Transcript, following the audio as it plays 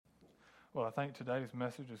Well, I think today's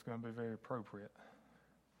message is going to be very appropriate.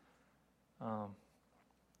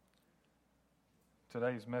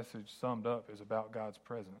 Today's message summed up is about God's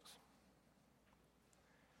presence,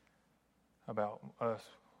 about us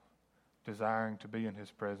desiring to be in His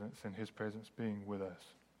presence and His presence being with us.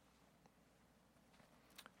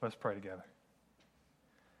 Let's pray together.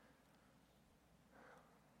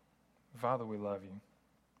 Father, we love you.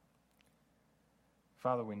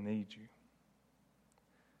 Father, we need you.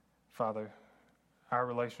 Father, our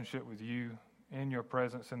relationship with you in your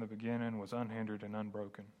presence in the beginning was unhindered and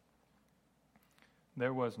unbroken.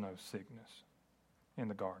 There was no sickness in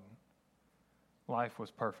the garden. Life was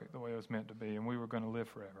perfect the way it was meant to be, and we were going to live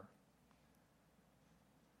forever.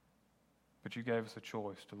 But you gave us a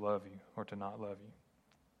choice to love you or to not love you.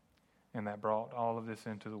 And that brought all of this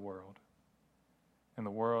into the world. And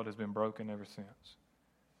the world has been broken ever since.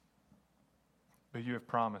 But you have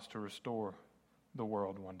promised to restore the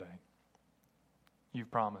world one day.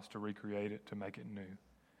 You've promised to recreate it, to make it new.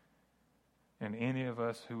 And any of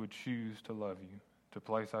us who would choose to love you, to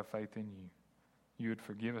place our faith in you, you would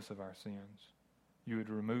forgive us of our sins. You would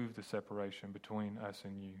remove the separation between us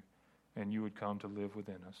and you would come to live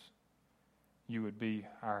within us. You would be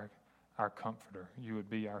our comforter. You would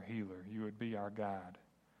be our healer. You would be our guide.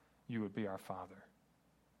 You would be our Father.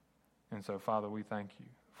 And so, Father, we thank you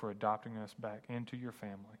for adopting us back into your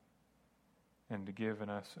family and to giving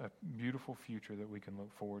us a beautiful future that we can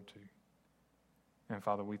look forward to. And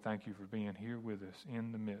Father, we thank you for being here with us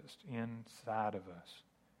in the midst, inside of us,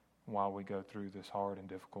 while we go through this hard and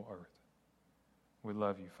difficult earth. We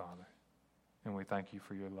love you, Father, and we thank you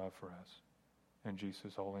for your love for us. In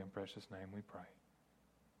Jesus' holy and precious name we pray.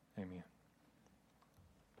 Amen.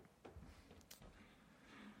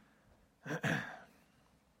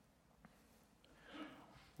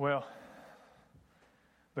 Well,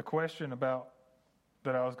 the question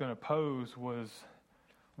that I was going to pose was,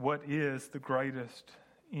 what is the greatest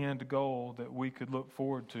end goal that we could look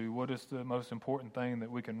forward to? What is the most important thing that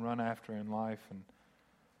we can run after in life? And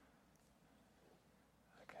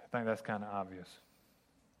I think that's kind of obvious.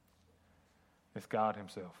 It's God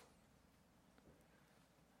Himself.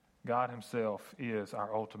 God Himself is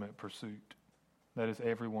our ultimate pursuit. That is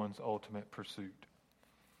everyone's ultimate pursuit.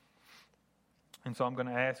 And so I'm going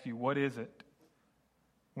to ask you, what is it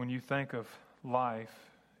when you think of life,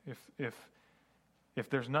 if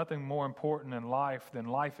there's nothing more important in life than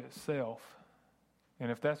life itself, and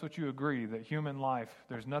if that's what you agree, that human life,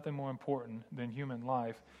 there's nothing more important than human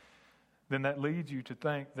life, then that leads you to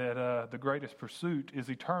think that the greatest pursuit is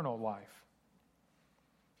eternal life.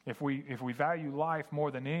 If we value life more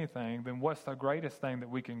than anything, then what's the greatest thing that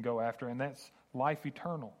we can go after? And that's life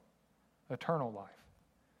eternal life.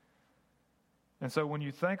 And so when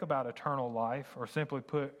you think about eternal life, or simply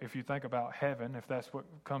put, if you think about heaven, if that's what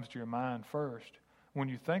comes to your mind first, when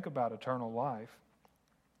you think about eternal life,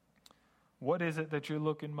 what is it that you're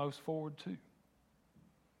looking most forward to?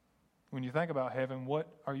 When you think about heaven, what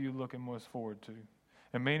are you looking most forward to?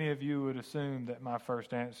 And many of you would assume that my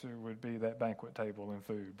first answer would be that banquet table and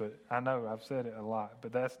food. But I know I've said it a lot,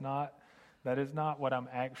 but that is not what I'm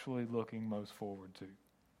actually looking most forward to.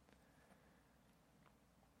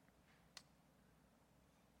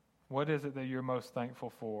 What is it that you're most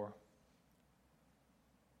thankful for?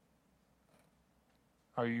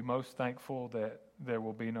 Are you most thankful that there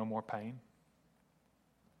will be no more pain?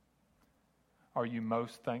 Are you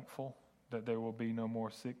most thankful that there will be no more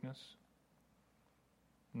sickness?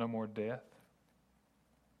 No more death?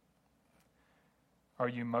 Are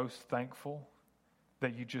you most thankful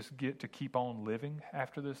that you just get to keep on living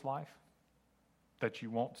after this life? That you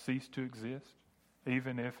won't cease to exist?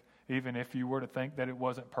 Even if you were to think that it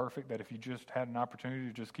wasn't perfect, that if you just had an opportunity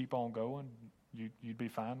to just keep on going, you'd be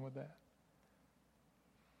fine with that?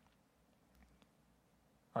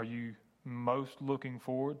 Are you most looking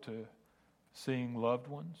forward to seeing loved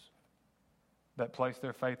ones that place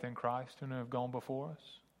their faith in Christ and who have gone before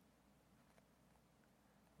us?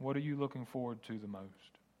 What are you looking forward to the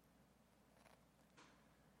most?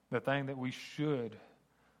 The thing that we should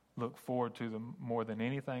look forward to more than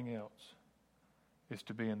anything else is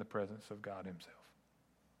to be in the presence of God Himself.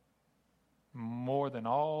 More than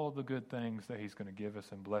all the good things that He's going to give us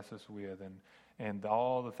and bless us with, and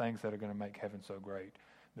all the things that are going to make heaven so great,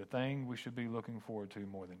 the thing we should be looking forward to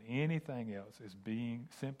more than anything else is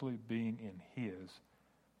simply being in His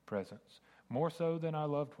presence. More so than our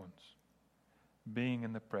loved ones. Being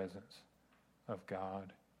in the presence of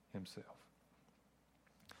God Himself.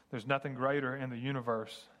 There's nothing greater in the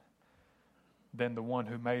universe than the one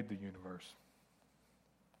who made the universe.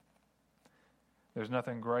 There's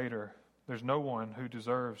nothing greater. There's no one who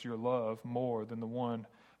deserves your love more than the one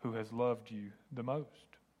who has loved you the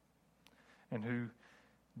most, and who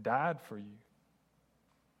died for you,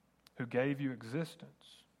 who gave you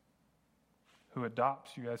existence, who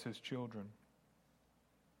adopts you as his children.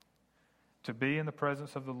 To be in the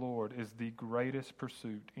presence of the Lord is the greatest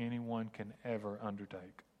pursuit anyone can ever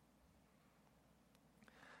undertake.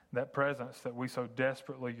 That presence that we so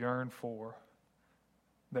desperately yearn for,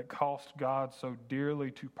 that cost God so dearly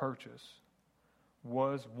to purchase,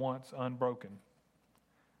 was once unbroken,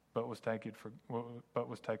 but was taken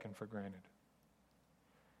for granted.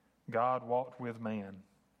 God walked with man.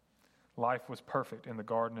 Life was perfect in the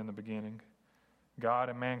garden in the beginning. God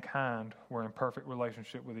and mankind were in perfect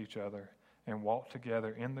relationship with each other and walked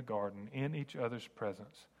together in the garden in each other's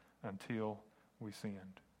presence until we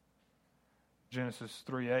sinned. Genesis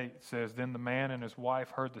 3:8 says, "Then the man and his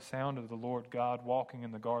wife heard the sound of the Lord God walking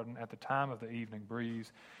in the garden at the time of the evening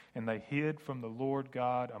breeze, and they hid from the Lord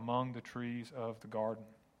God among the trees of the garden."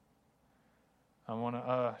 I want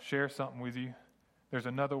to share something with you. There's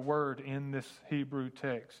another word in this Hebrew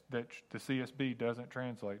text that the CSB doesn't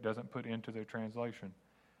translate, doesn't put into their translation.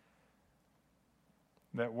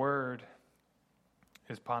 That word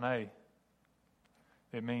is pane.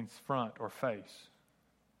 It means front or face.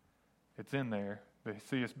 It's in there. The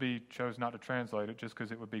CSB chose not to translate it just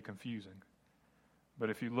because it would be confusing. But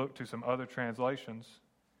if you look to some other translations,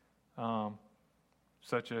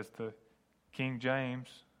 such as the King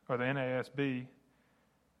James or the NASB,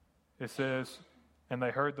 it says, "And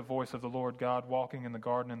they heard the voice of the Lord God walking in the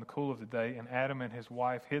garden in the cool of the day, and Adam and his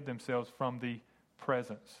wife hid themselves from the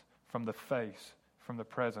presence, from the face, from the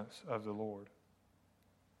presence of the Lord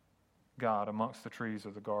God amongst the trees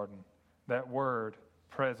of the garden." That word,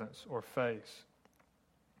 presence or face,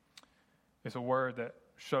 is a word that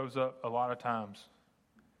shows up a lot of times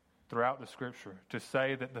throughout the Scripture. To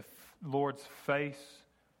say that the Lord's face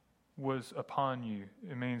was upon you,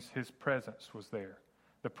 it means his presence was there.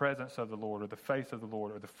 The presence of the Lord, or the face of the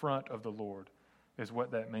Lord, or the front of the Lord is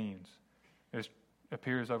what that means. It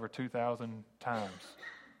appears over 2,000 times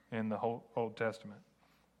in the whole Old Testament.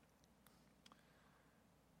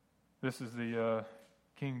 This is the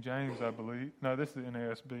King James, I believe. No, this is the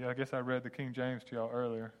NASB. I guess I read the King James to y'all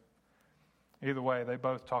earlier. Either way, they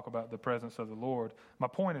both talk about the presence of the Lord. My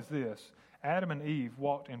point is this: Adam and Eve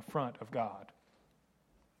walked in front of God.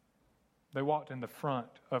 They walked in the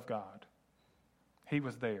front of God. He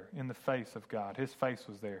was there in the face of God. His face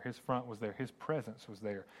was there. His front was there. His presence was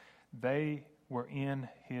there. They were in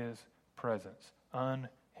his presence.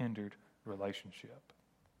 Unhindered relationship.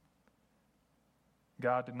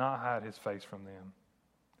 God did not hide his face from them.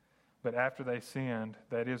 But after they sinned,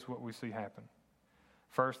 that is what we see happen.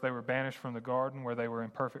 First, they were banished from the garden where they were in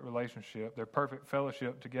perfect relationship. Their perfect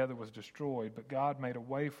fellowship together was destroyed, but God made a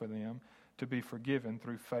way for them to be forgiven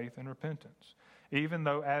through faith and repentance. Even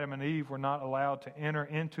though Adam and Eve were not allowed to enter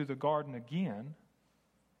into the garden again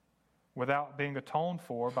without being atoned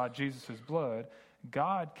for by Jesus' blood,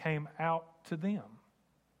 God came out to them.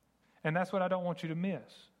 And that's what I don't want you to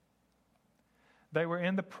miss. They were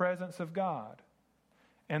in the presence of God,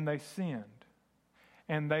 and they sinned.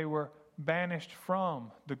 And they were banished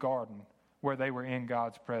from the garden where they were in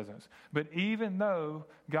God's presence. But even though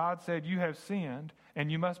God said, "You have sinned,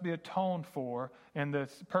 and you must be atoned for, and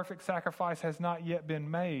the perfect sacrifice has not yet been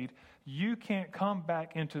made," you can't come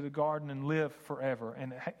back into the garden and live forever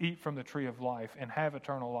and eat from the tree of life and have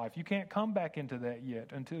eternal life. You can't come back into that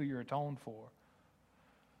yet until you're atoned for.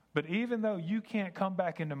 But even though you can't come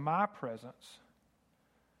back into my presence,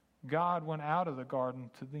 God went out of the garden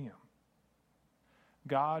to them.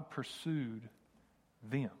 God pursued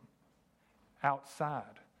them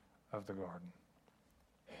outside of the garden.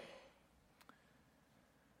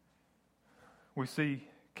 We see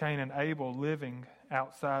Cain and Abel living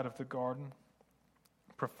outside of the garden,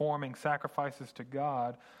 performing sacrifices to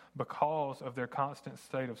God because of their constant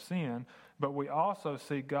state of sin, but we also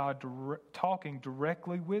see God talking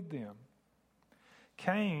directly with them.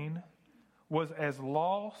 Cain was as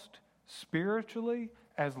lost spiritually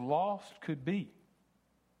as lost could be.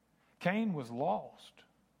 Cain was lost.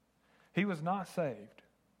 He was not saved.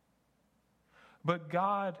 But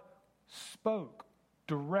God spoke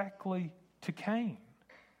directly to Cain.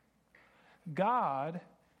 God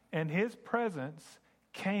and his presence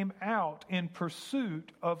came out in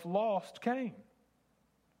pursuit of lost Cain.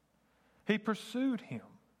 He pursued him.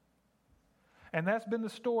 And that's been the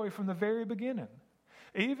story from the very beginning.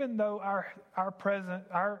 Even though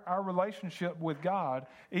our relationship with God,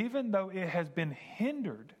 even though it has been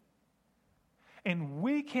hindered, and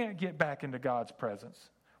we can't get back into God's presence,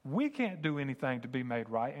 we can't do anything to be made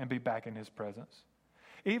right and be back in his presence.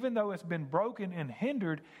 even though it's been broken and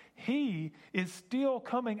hindered, he is still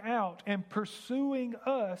coming out and pursuing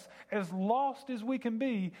us. As lost as we can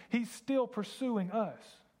be, he's still pursuing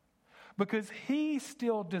us. Because he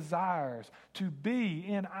still desires to be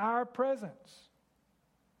in our presence.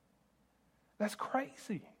 That's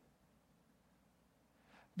crazy.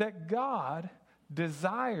 That God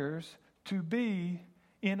desires to be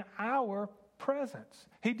in our presence.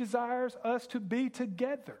 He desires us to be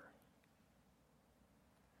together.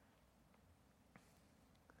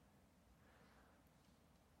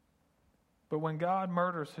 But when God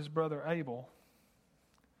murders his brother Abel,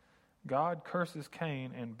 God curses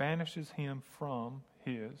Cain and banishes him from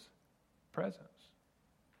his presence.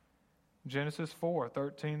 Genesis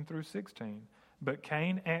 4:13 through 16. But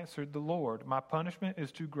Cain answered the Lord, "My punishment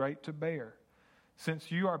is too great to bear.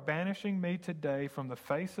 Since you are banishing me today from the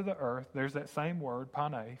face of the earth," there's that same word,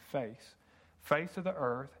 pane, face of the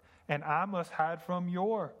earth, "and I must hide from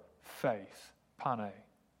your face," pane.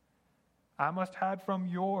 I must hide from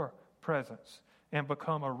your presence and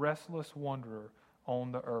become a restless wanderer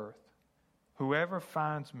on the earth. Whoever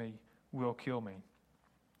finds me will kill me.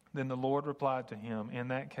 Then the Lord replied to him, "In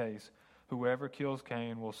that case, whoever kills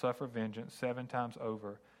Cain will suffer vengeance 7 times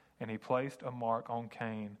over." And he placed a mark on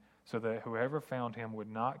Cain so that whoever found him would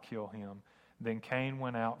not kill him. Then Cain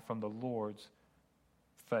went out from the Lord's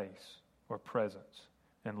face or presence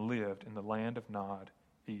and lived in the land of Nod,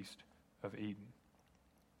 east of Eden.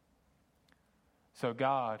 So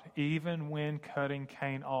God, even when cutting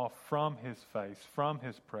Cain off from his face, from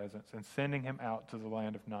his presence, and sending him out to the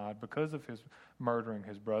land of Nod because of his murdering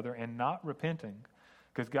his brother and not repenting,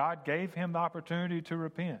 because God gave him the opportunity to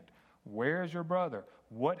repent. Where is your brother?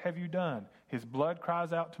 What have you done? His blood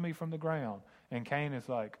cries out to me from the ground. And Cain is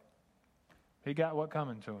like, he got what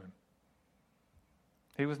coming to him.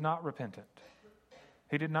 He was not repentant.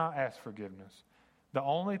 He did not ask forgiveness. The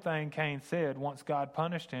only thing Cain said once God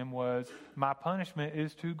punished him was, "My punishment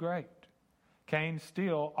is too great." Cain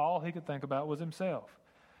still, all he could think about was himself.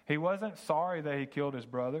 He wasn't sorry that he killed his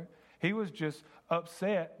brother. He was just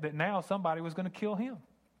upset that now somebody was going to kill him.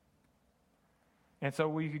 And so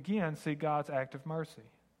we again see God's act of mercy.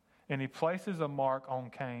 And he places a mark on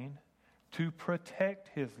Cain to protect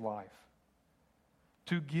his life,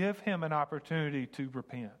 to give him an opportunity to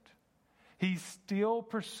repent. He's still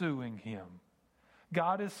pursuing him.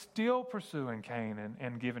 God is still pursuing Cain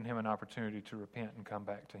and giving him an opportunity to repent and come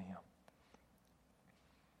back to him.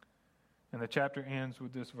 And the chapter ends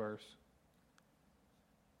with this verse.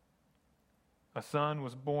 A son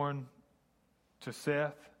was born to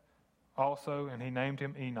Seth also, and he named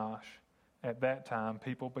him Enosh. At that time,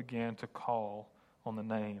 people began to call on the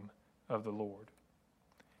name of the Lord.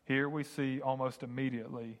 Here we see almost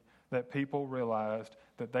immediately that people realized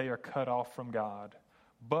that they are cut off from God,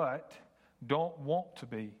 but don't want to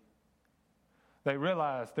be. They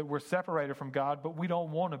realize that we're separated from God, but we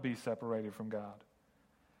don't want to be separated from God.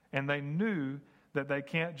 And they knew that they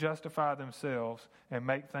can't justify themselves and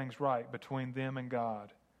make things right between them and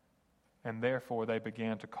God. And therefore they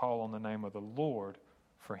began to call on the name of the Lord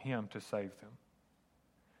for him to save them.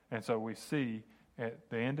 And so we see at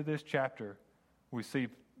the end of this chapter, we see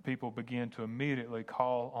people begin to immediately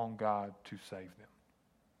call on God to save them.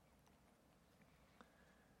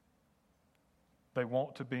 They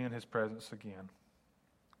want to be in his presence again.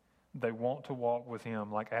 They want to walk with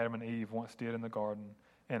him like Adam and Eve once did in the garden.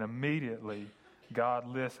 And immediately, God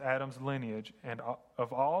lists Adam's lineage. And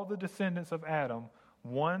of all the descendants of Adam,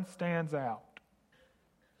 one stands out.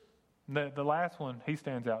 The last one, he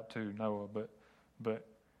stands out too, Noah. But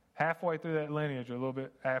halfway through that lineage, or a little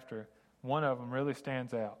bit after, one of them really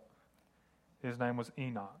stands out. His name was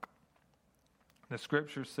Enoch. The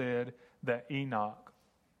scripture said that Enoch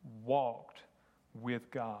walked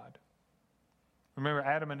with God. Remember,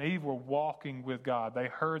 Adam and Eve were walking with God. They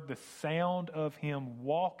heard the sound of him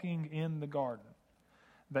walking in the garden.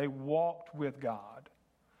 They walked with God,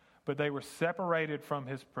 but they were separated from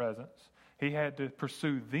his presence. He had to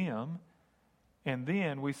pursue them. And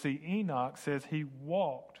then we see Enoch says he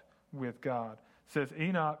walked with God. It says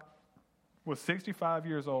Enoch was 65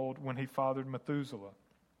 years old when he fathered Methuselah.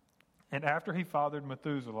 And after he fathered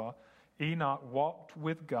Methuselah, Enoch walked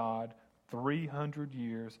with God 300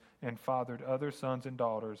 years and fathered other sons and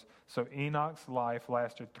daughters. So Enoch's life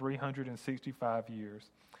lasted 365 years.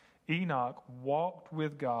 Enoch walked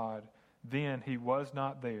with God, then he was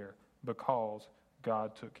not there because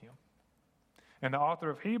God took him. And the author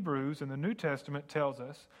of Hebrews in the New Testament tells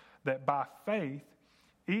us that by faith,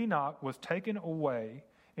 Enoch was taken away,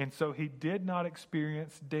 and so he did not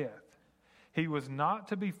experience death. He was not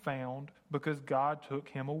to be found because God took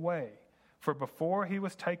him away. For before he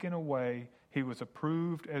was taken away, he was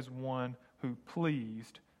approved as one who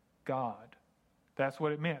pleased God. That's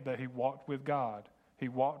what it meant, that he walked with God. He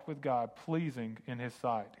walked with God, pleasing in his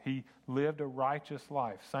sight. He lived a righteous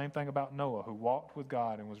life. Same thing about Noah, who walked with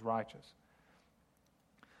God and was righteous.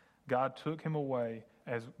 God took him away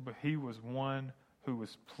as he was one who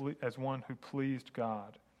was as one who pleased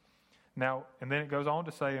God. Now, and then it goes on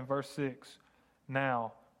to say in verse 6,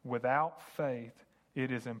 now, without faith,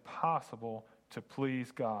 it is impossible to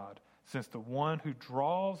please God, since the one who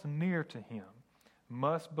draws near to him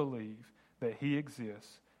must believe that he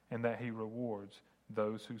exists and that he rewards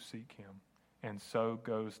those who seek him. And so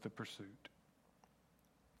goes the pursuit.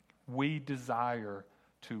 We desire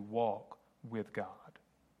to walk with God.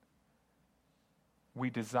 We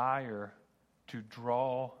desire to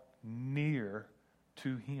draw near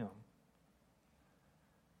to him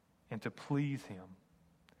and to please him.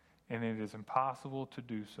 And it is impossible to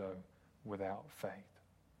do so without faith.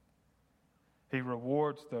 He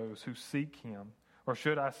rewards those who seek him, or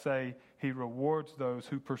should I say, he rewards those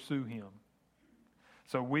who pursue him.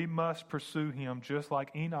 So we must pursue him just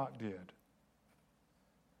like Enoch did.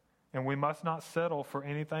 And we must not settle for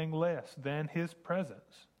anything less than his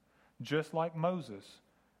presence, just like Moses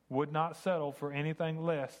would not settle for anything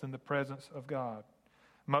less than the presence of God.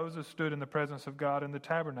 Moses stood in the presence of God in the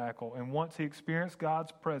tabernacle, and once he experienced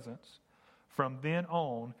God's presence, from then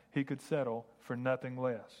on, he could settle for nothing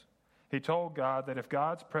less. He told God that if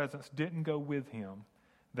God's presence didn't go with him,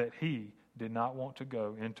 that he did not want to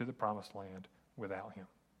go into the promised land without him.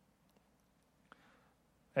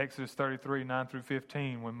 Exodus 33, 9 through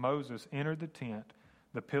 15, when Moses entered the tent,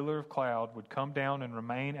 the pillar of cloud would come down and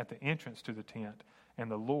remain at the entrance to the tent, and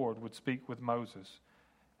the Lord would speak with Moses.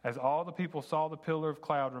 As all the people saw the pillar of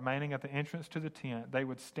cloud remaining at the entrance to the tent, they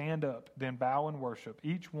would stand up, then bow and worship,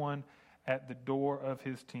 each one at the door of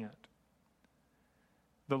his tent.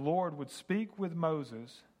 The Lord would speak with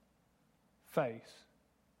Moses face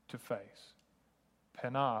to face,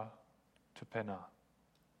 penah to penah,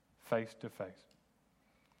 face to face.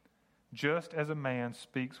 Just as a man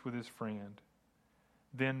speaks with his friend,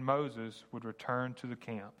 then Moses would return to the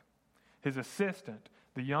camp. His assistant,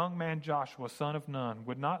 the young man Joshua, son of Nun,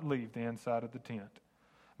 would not leave the inside of the tent.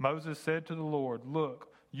 Moses said to the Lord,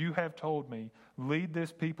 "Look, you have told me, lead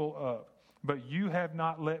this people up, but you have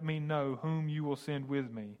not let me know whom you will send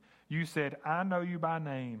with me. You said, I know you by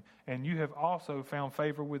name, and you have also found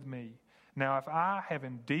favor with me. Now, if I have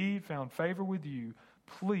indeed found favor with you,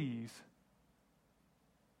 please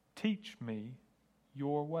teach me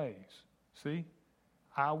your ways." See?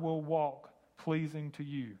 I will walk pleasing to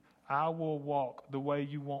you. I will walk the way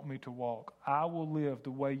you want me to walk. I will live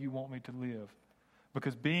the way you want me to live.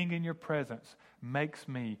 Because being in your presence makes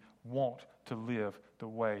me want to live the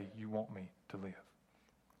way you want me to live.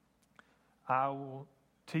 I will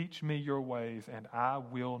teach me your ways, and I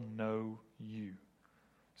will know you,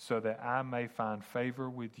 so that I may find favor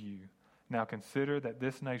with you. Now consider that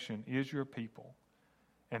this nation is your people.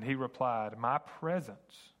 And he replied, my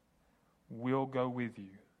presence will go with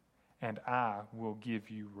you, and I will give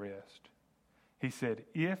you rest. He said,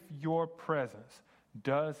 if your presence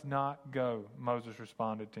does not go, Moses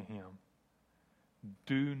responded to him,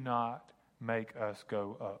 do not make us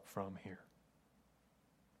go up from here.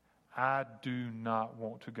 I do not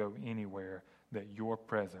want to go anywhere that your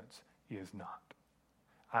presence is not.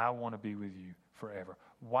 I want to be with you forever.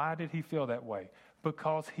 Why did he feel that way?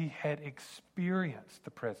 Because he had experienced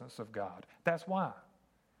the presence of God. That's why.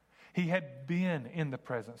 He had been in the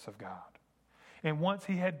presence of God. And once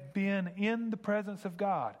he had been in the presence of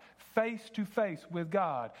God, face to face with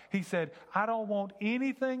God, he said, I don't want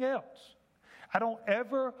anything else. I don't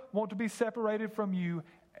ever want to be separated from you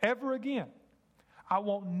ever again. I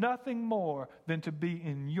want nothing more than to be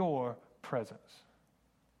in your presence.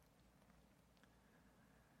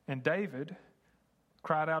 And David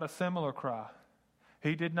cried out a similar cry.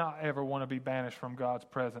 He did not ever want to be banished from God's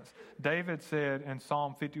presence. David said in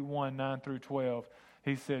Psalm 51, 9 through 12,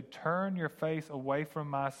 he said, turn your face away from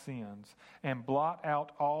my sins and blot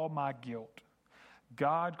out all my guilt.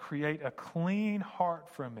 God, create a clean heart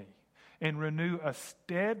for me and renew a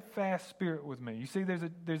steadfast spirit with me. You see,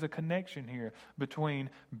 there's a connection here between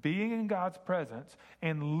being in God's presence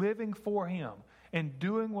and living for him and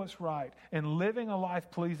doing what's right and living a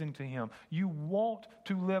life pleasing to him. You want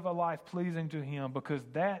to live a life pleasing to him because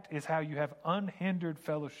that is how you have unhindered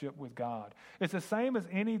fellowship with God. It's the same as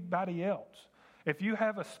anybody else. If you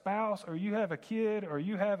have a spouse or you have a kid or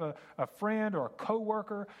you have a friend or a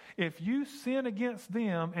coworker, if you sin against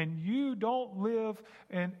them and you don't live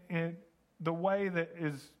in the way that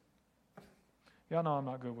is, y'all know I'm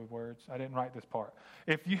not good with words. I didn't write this part.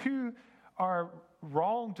 If you are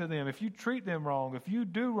wrong to them, if you treat them wrong, if you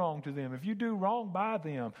do wrong to them, if you do wrong by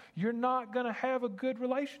them, you're not going to have a good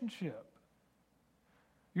relationship.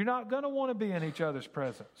 You're not going to want to be in each other's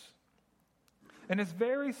presence. And it's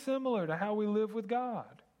very similar to how we live with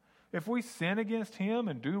God. If we sin against Him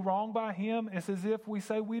and do wrong by Him, it's as if we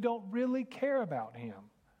say we don't really care about Him.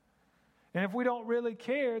 And if we don't really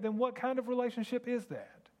care, then what kind of relationship is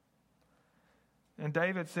that? And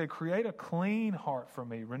David said, create a clean heart for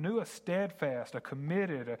me. Renew a steadfast, a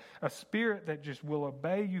committed, a spirit that just will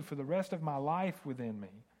obey you for the rest of my life within me.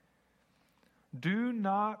 Do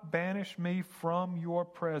not banish me from your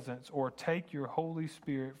presence or take your Holy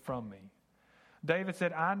Spirit from me. David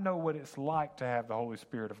said, I know what it's like to have the Holy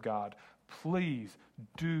Spirit of God. Please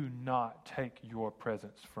do not take your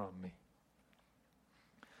presence from me.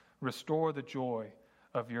 Restore the joy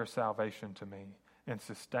of your salvation to me and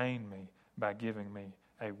sustain me by giving me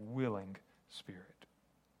a willing spirit.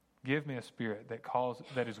 Give me a spirit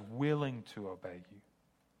that is willing to obey you.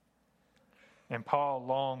 And Paul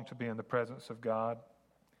longed to be in the presence of God.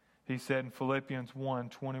 He said in Philippians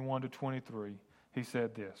 1:21-23, he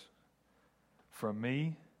said this, for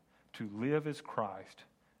me to live is Christ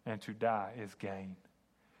and to die is gain.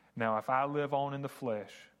 Now if I live on in the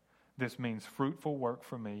flesh, this means fruitful work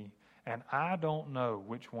for me, and I don't know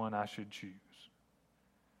which one I should choose.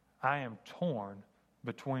 I am torn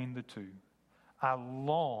between the two. I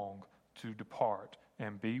long to depart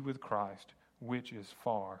and be with Christ, which is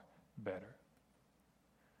far better.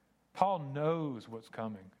 Paul knows what's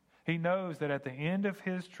coming. He knows that at the end of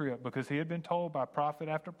his trip, because he had been told by prophet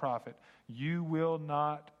after prophet, you will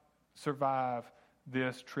not survive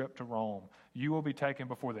this trip to Rome. You will be taken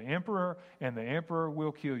before the emperor, and the emperor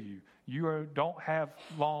will kill you. You don't have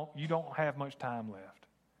much time left.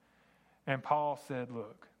 And Paul said,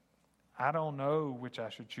 look, I don't know which I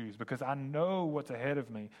should choose because I know what's ahead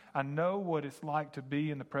of me. I know what it's like to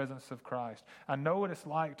be in the presence of Christ. I know what it's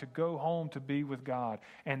like to go home to be with God.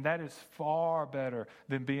 And that is far better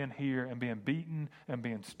than being here and being beaten and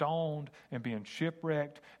being stoned and being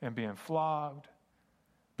shipwrecked and being flogged,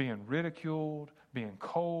 being ridiculed, being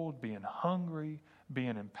cold, being hungry,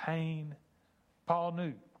 being in pain. Paul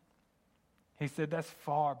knew. He said, that's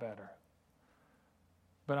far better.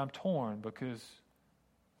 But I'm torn because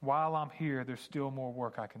while I'm here, there's still more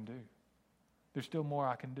work I can do. There's still more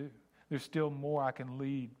I can do. There's still more I can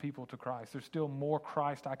lead people to Christ. There's still more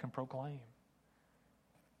Christ I can proclaim.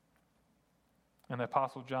 And the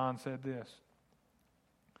Apostle John said this,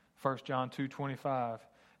 1 John 2:25,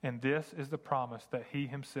 and this is the promise that He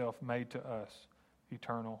Himself made to us,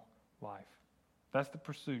 eternal life. That's the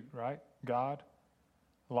pursuit, right? God,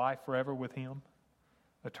 life forever with Him,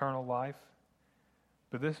 eternal life.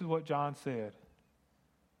 But this is what John said.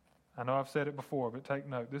 I know I've said it before, but take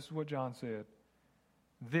note. This is what John said.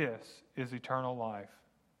 This is eternal life,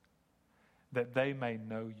 that they may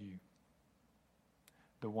know you,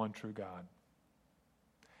 the one true God,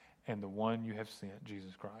 and the one you have sent,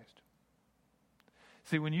 Jesus Christ.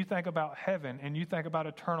 See, when you think about heaven and you think about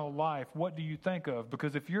eternal life, what do you think of?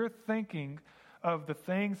 Because if you're thinking of the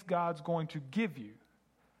things God's going to give you,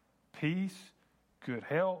 peace, good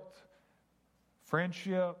health,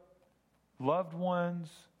 friendship, loved ones,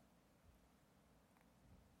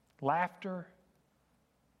 laughter.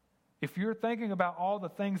 If you're thinking about all the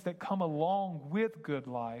things that come along with good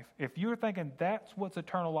life, if you're thinking that's what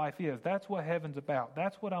eternal life is, that's what heaven's about,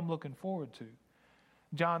 that's what I'm looking forward to,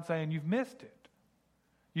 John's saying you've missed it.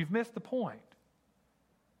 You've missed the point.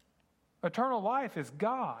 Eternal life is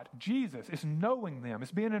God, Jesus. It's knowing them.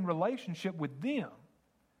 It's being in relationship with them.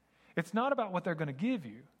 It's not about what they're going to give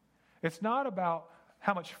you. It's not about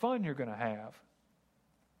how much fun you're going to have.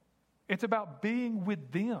 It's about being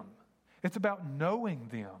with them. It's about knowing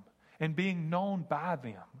them and being known by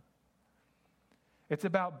them. It's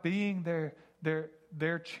about being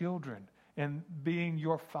their children and being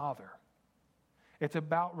your father. It's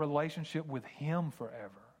about relationship with Him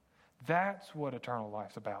forever. That's what eternal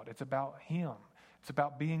life's about. It's about Him. It's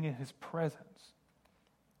about being in His presence.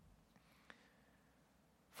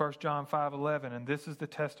 1 John 5:11, and this is the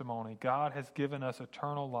testimony. God has given us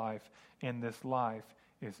eternal life, and this life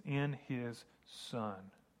is in His Son.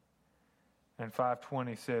 And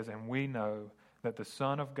 5:20 says, and we know that the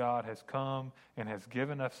Son of God has come and has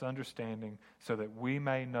given us understanding so that we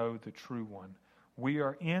may know the true one. We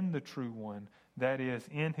are in the true one, that is,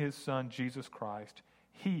 in His Son, Jesus Christ.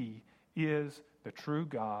 He is the true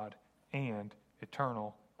God and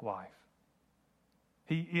eternal life.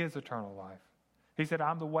 He is eternal life. He said,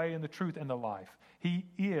 I'm the way and the truth and the life. He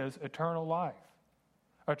is eternal life.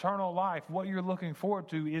 Eternal life, what you're looking forward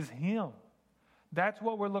to is Him. That's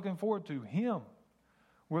what we're looking forward to, Him.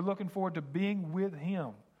 We're looking forward to being with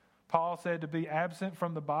Him. Paul said to be absent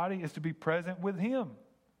from the body is to be present with Him.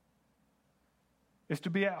 It's to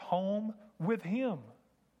be at home with Him.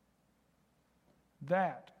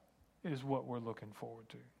 That is what we're looking forward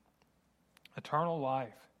to. Eternal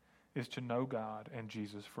life is to know God and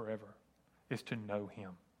Jesus forever. Is to know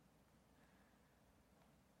Him.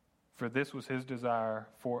 For this was His desire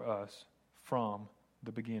for us from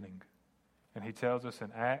the beginning. And He tells us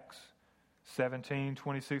in Acts 17,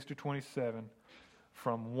 26 to 27,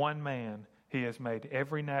 from one man He has made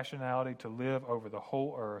every nationality to live over the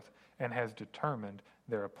whole earth and has determined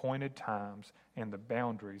their appointed times and the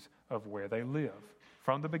boundaries of where they live.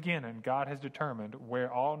 From the beginning, God has determined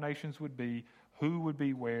where all nations would be, who would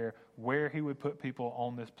be where He would put people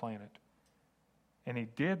on this planet. And He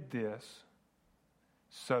did this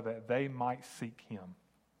so that they might seek Him.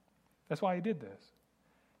 That's why He did this.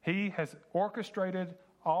 He has orchestrated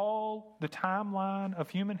all the timeline of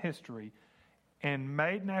human history and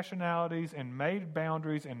made nationalities and made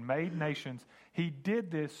boundaries and made nations. He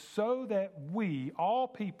did this so that we, all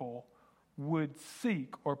people, would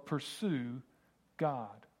seek or pursue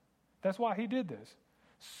God. That's why He did this.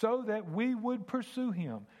 So that we would pursue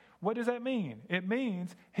Him. What does that mean? It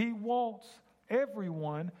means He wants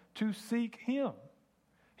everyone to seek Him.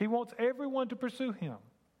 He wants everyone to pursue Him.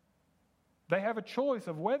 They have a choice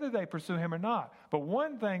of whether they pursue Him or not. But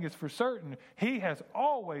one thing is for certain, He has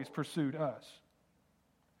always pursued us.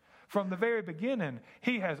 From the very beginning,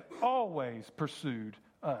 He has always pursued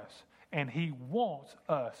us. And He wants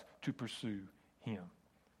us to pursue Him.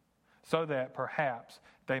 So that perhaps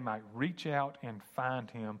they might reach out and find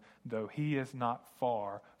Him, though He is not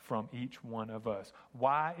far from each one of us.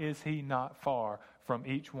 Why is He not far from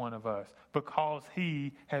each one of us? Because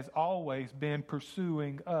He has always been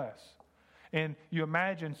pursuing us. And you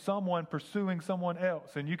imagine someone pursuing someone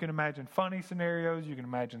else, and you can imagine funny scenarios, you can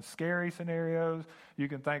imagine scary scenarios, you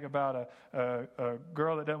can think about a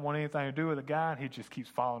girl that doesn't want anything to do with a guy, and he just keeps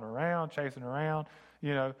following around, chasing around,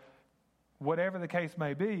 whatever the case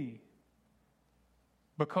may be.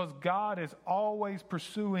 Because God is always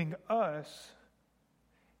pursuing us,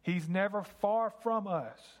 He's never far from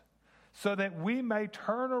us, so that we may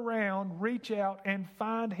turn around, reach out, and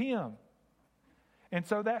find Him. And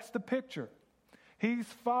so that's the picture. He's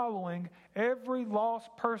following every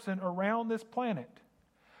lost person around this planet,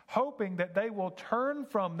 hoping that they will turn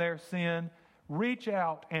from their sin, reach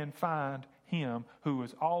out, and find Him who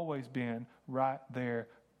has always been right there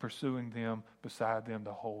pursuing them, beside them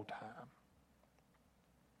the whole time.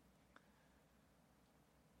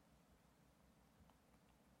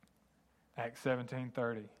 Acts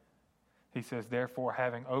 17:30. He says, therefore,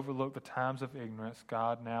 having overlooked the times of ignorance,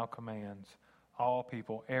 God now commands all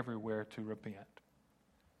people everywhere to repent,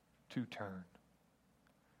 to turn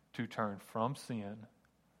from sin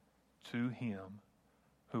to Him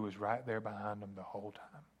who is right there behind them the whole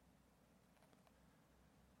time.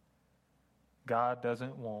 God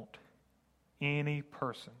doesn't want any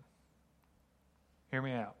person, hear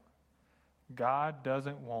me out, God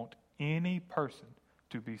doesn't want any person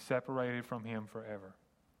to be separated from Him forever,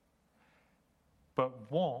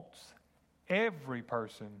 but wants every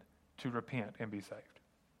person to repent and be saved.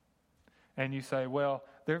 And you say, well,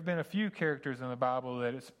 there have been a few characters in the Bible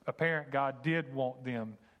that it's apparent God did want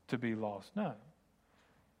them to be lost. No.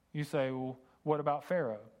 You say, well, what about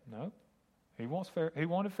Pharaoh? No. He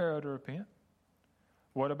wanted Pharaoh to repent.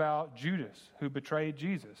 What about Judas, who betrayed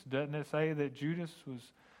Jesus? Doesn't it say that Judas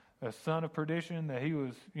was a son of perdition, that he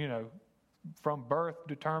was, from birth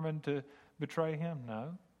determined to betray Him?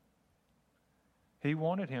 No. He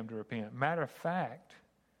wanted him to repent. Matter of fact,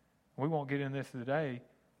 we won't get into this today,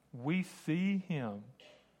 we see him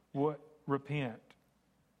repent.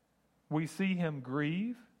 We see him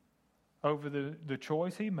grieve over the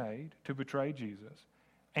choice he made to betray Jesus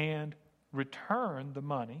and return the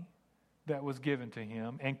money that was given to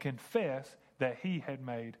him and confess that he had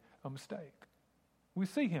made a mistake. We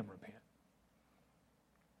see him repent.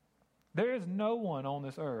 There is no one on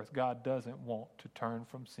this earth God doesn't want to turn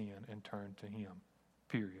from sin and turn to Him.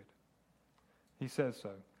 Period. He says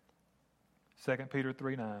so. 2 Peter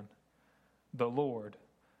 3:9. The Lord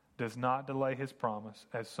does not delay His promise,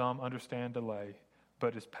 as some understand delay,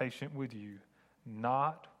 but is patient with you,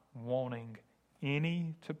 not wanting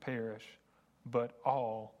any to perish, but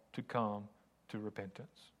all to come to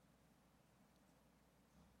repentance.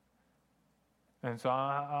 And so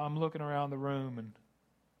I'm looking around the room, and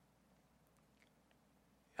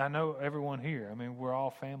I know everyone here. I mean, we're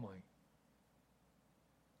all family.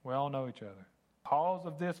 We all know each other. Cause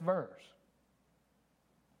of this verse,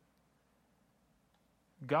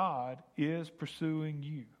 God is pursuing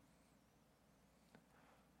you.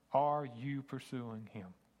 Are you pursuing Him?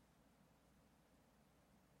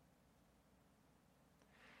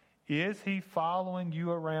 Is He following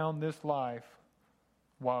you around this life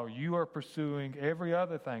while you are pursuing every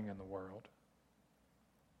other thing in the world?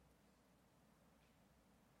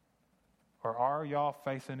 Or are y'all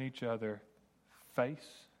facing each other face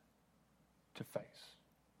to face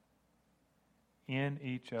in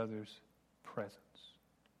each other's presence?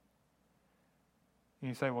 And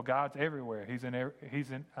you say, well, God's everywhere.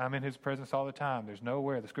 I'm in His presence all the time. There's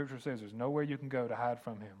nowhere. The Scripture says there's nowhere you can go to hide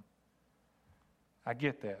from Him. I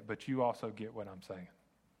get that, but you also get what I'm saying.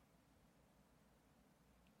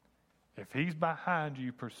 If He's behind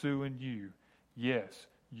you, pursuing you, yes,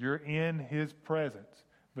 you're in His presence,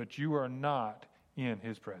 but you are not in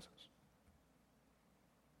His presence.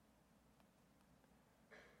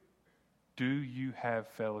 Do you have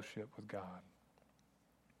fellowship with God?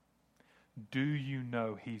 Do you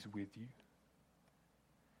know He's with you?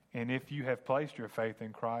 And if you have placed your faith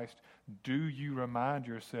in Christ, do you remind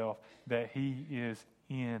yourself that He is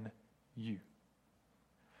in you?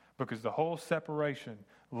 Because the whole separation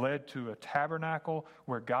led to a tabernacle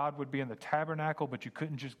where God would be in the tabernacle, but you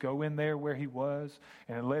couldn't just go in there where He was.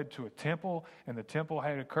 And it led to a temple, and the temple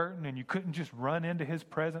had a curtain, and you couldn't just run into His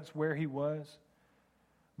presence where He was.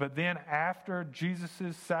 But then after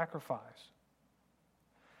Jesus' sacrifice,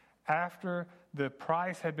 after the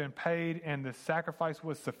price had been paid and the sacrifice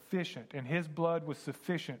was sufficient and His blood was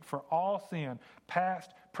sufficient for all sin,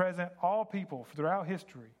 past, present, all people throughout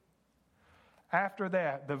history, after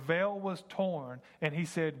that, the veil was torn and He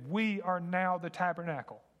said, we are now the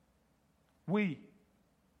tabernacle. We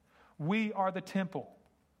are the temple.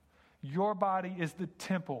 Your body is the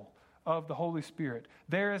temple of the Holy Spirit.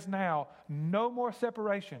 There is now no more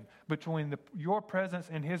separation between your presence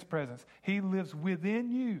and His presence. He lives within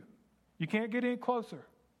you. You can't get any closer.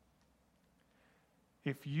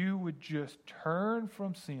 If you would just turn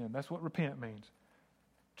from sin, that's what repent means.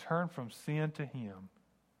 Turn from sin to Him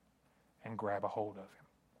and grab a hold of Him.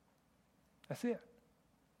 That's it.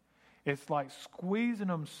 It's like squeezing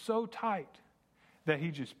Him so tight that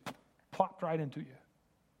He just plopped right into you.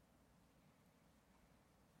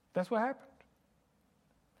 That's what happened.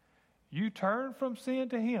 You turned from sin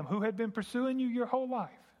to Him who had been pursuing you your whole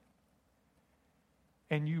life.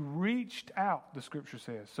 And you reached out, the Scripture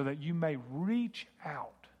says, so that you may reach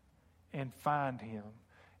out and find Him.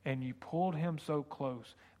 And you pulled Him so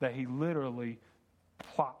close that He literally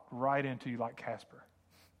plopped right into you like Casper.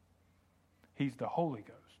 He's the Holy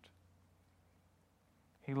Ghost.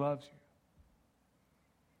 He loves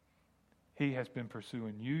you. He has been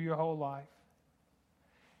pursuing you your whole life.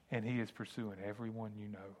 And He is pursuing everyone you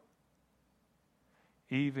know.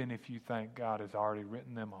 Even if you think God has already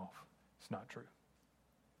written them off, it's not true.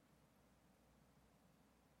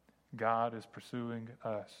 God is pursuing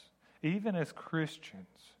us. Even as Christians,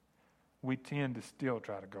 we tend to still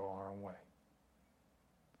try to go our own way.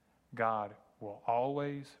 God will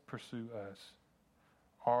always pursue us.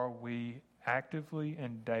 Are we actively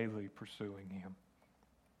and daily pursuing Him?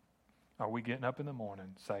 Are we getting up in the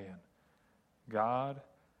morning saying, God,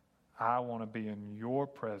 I want to be in your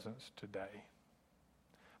presence today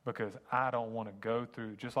because I don't want to go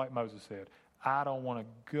through, just like Moses said, I don't want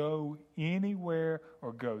to go anywhere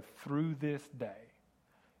or go through this day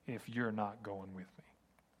if you're not going with me.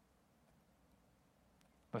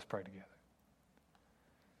 Let's pray together.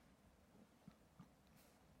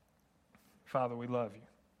 Father, we love you.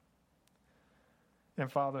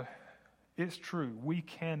 And Father, it's true, we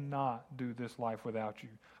cannot do this life without you,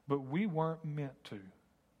 but we weren't meant to.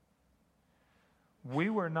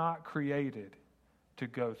 We were not created to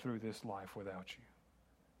go through this life without you.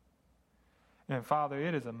 And Father,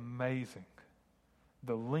 it is amazing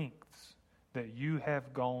the lengths that you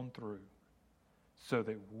have gone through so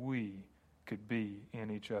that we could be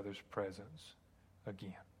in each other's presence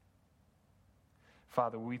again.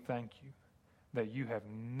 Father, we thank you that you have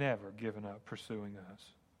never given up pursuing us.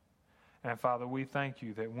 And Father, we thank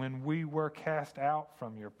you that when we were cast out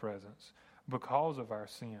from your presence because of our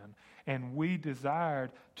sin, and we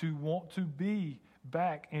desired to want to be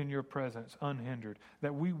back in your presence unhindered,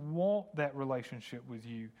 that we want that relationship with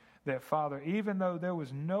you, that Father, even though there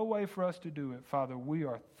was no way for us to do it, Father, we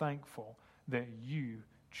are thankful that you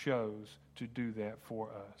chose to do that for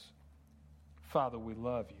us. Father, we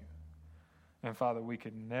love you. And Father, we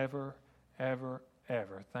could never, ever,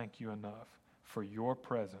 ever thank you enough for your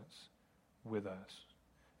presence with us.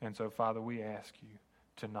 And so, Father, we ask you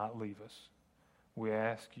to not leave us. We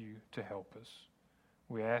ask you to help us.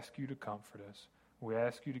 We ask you to comfort us. We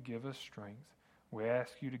ask you to give us strength. We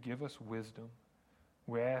ask you to give us wisdom.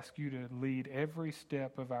 We ask you to lead every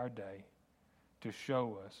step of our day to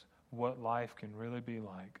show us what life can really be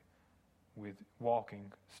like with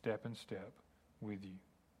walking step in step with you.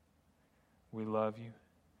 We love you,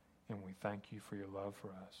 and we thank you for your love for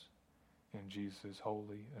us. In Jesus'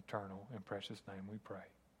 holy, eternal, and precious name we pray.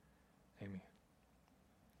 Amen.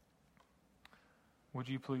 Would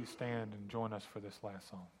you please stand and join us for this last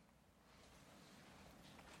song?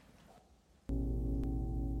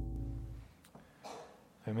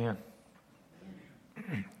 Amen.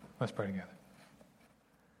 Let's pray together.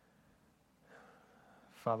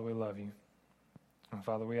 Father, we love you. And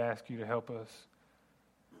Father, we ask you to help us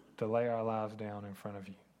to lay our lives down in front of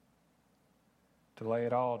you. To lay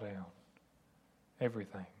it all down.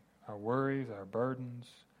 Everything. Our worries, our burdens,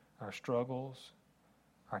 our struggles,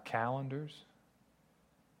 our calendars,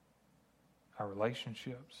 our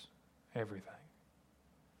relationships, everything.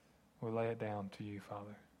 We lay it down to you,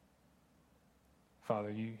 Father.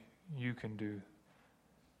 Father, you can do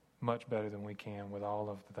much better than we can with all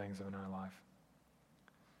of the things in our life.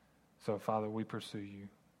 So, Father, we pursue you.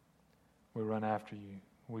 We run after you.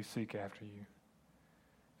 We seek after you.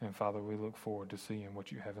 And, Father, we look forward to seeing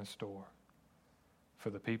what you have in store for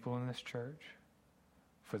the people in this church,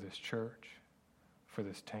 for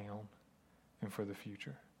this town, and for the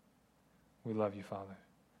future. We love you, Father.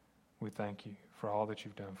 We thank you for all that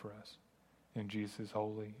you've done for us. In Jesus'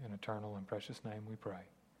 holy and eternal and precious name we pray.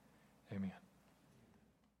 Amen.